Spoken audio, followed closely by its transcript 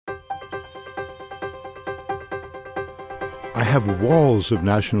I have walls of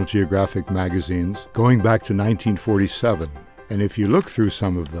National Geographic magazines going back to 1947. And if you look through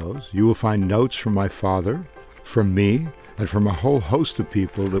some of those, you will find notes from my father, from me, and from a whole host of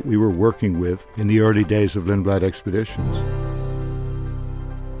people that we were working with in the early days of Lindblad Expeditions.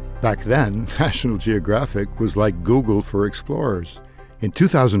 Back then, National Geographic was like Google for explorers. In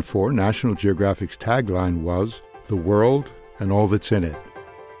 2004, National Geographic's tagline was, "The world and all that's in it."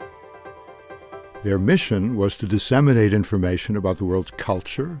 Their mission was to disseminate information about the world's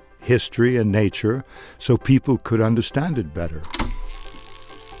culture, history, and nature so people could understand it better.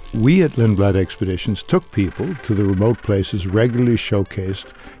 We at Lindblad Expeditions took people to the remote places regularly showcased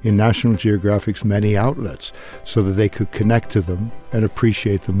in National Geographic's many outlets so that they could connect to them and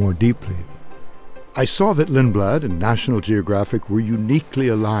appreciate them more deeply. I saw that Lindblad and National Geographic were uniquely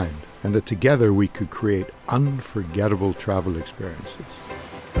aligned and that together we could create unforgettable travel experiences.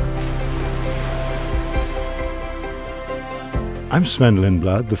 I'm Sven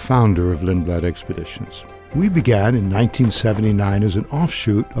Lindblad, the founder of Lindblad Expeditions. We began in 1979 as an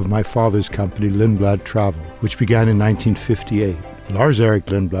offshoot of my father's company, Lindblad Travel, which began in 1958. Lars-Erik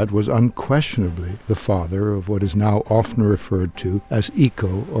Lindblad was unquestionably the father of what is now often referred to as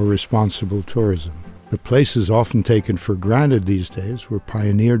eco or responsible tourism. The places often taken for granted these days were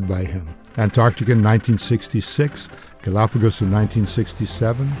pioneered by him. Antarctica in 1966, Galapagos in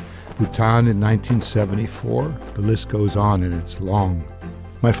 1967, Bhutan in 1974, the list goes on and it's long.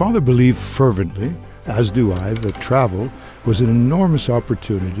 My father believed fervently, as do I, that travel was an enormous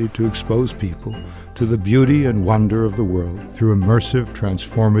opportunity to expose people to the beauty and wonder of the world through immersive,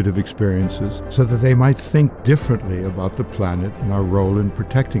 transformative experiences so that they might think differently about the planet and our role in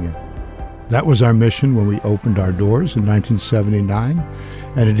protecting it. That was our mission when we opened our doors in 1979,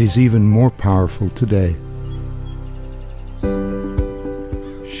 and it is even more powerful today.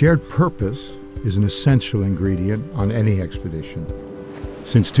 Shared purpose is an essential ingredient on any expedition.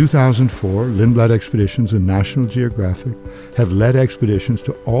 Since 2004, Lindblad Expeditions and National Geographic have led expeditions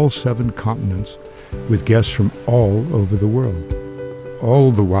to all 7 continents with guests from all over the world,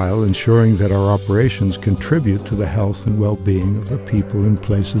 all the while ensuring that our operations contribute to the health and well-being of the people and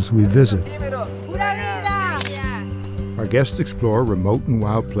places we visit. Our guests explore remote and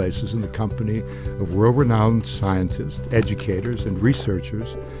wild places in the company of world-renowned scientists, educators, and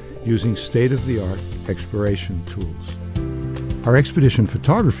researchers using state-of-the-art exploration tools. Our expedition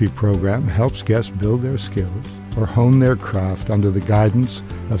photography program helps guests build their skills or hone their craft under the guidance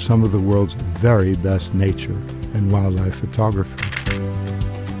of some of the world's very best nature and wildlife photographers.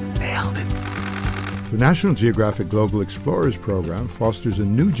 Nailed it. The National Geographic Global Explorers program fosters a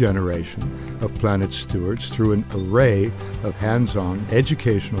new generation of planet stewards through an array of hands-on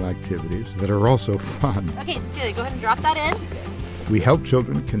educational activities that are also fun. Okay, Cecilia, go ahead and drop that in. We help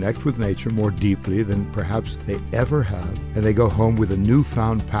children connect with nature more deeply than perhaps they ever have, and they go home with a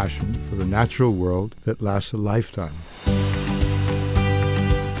newfound passion for the natural world that lasts a lifetime.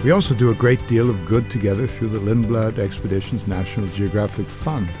 We also do a great deal of good together through the Lindblad Expeditions National Geographic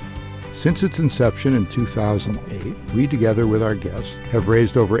Fund. Since its inception in 2008, we, together with our guests, have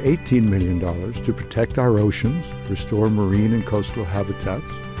raised over $18 million to protect our oceans, restore marine and coastal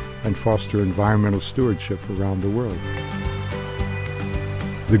habitats, and foster environmental stewardship around the world.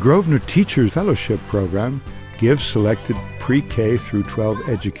 The Grosvenor Teachers Fellowship Program gives selected pre-K through 12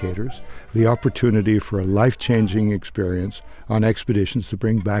 educators the opportunity for a life-changing experience on expeditions to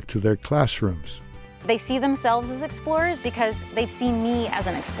bring back to their classrooms. They see themselves as explorers because they've seen me as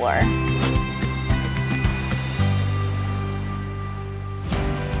an explorer.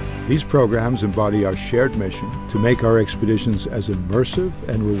 These programs embody our shared mission to make our expeditions as immersive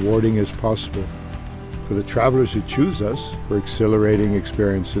and rewarding as possible. For the travelers who choose us for exhilarating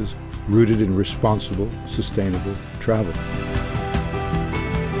experiences rooted in responsible, sustainable travel.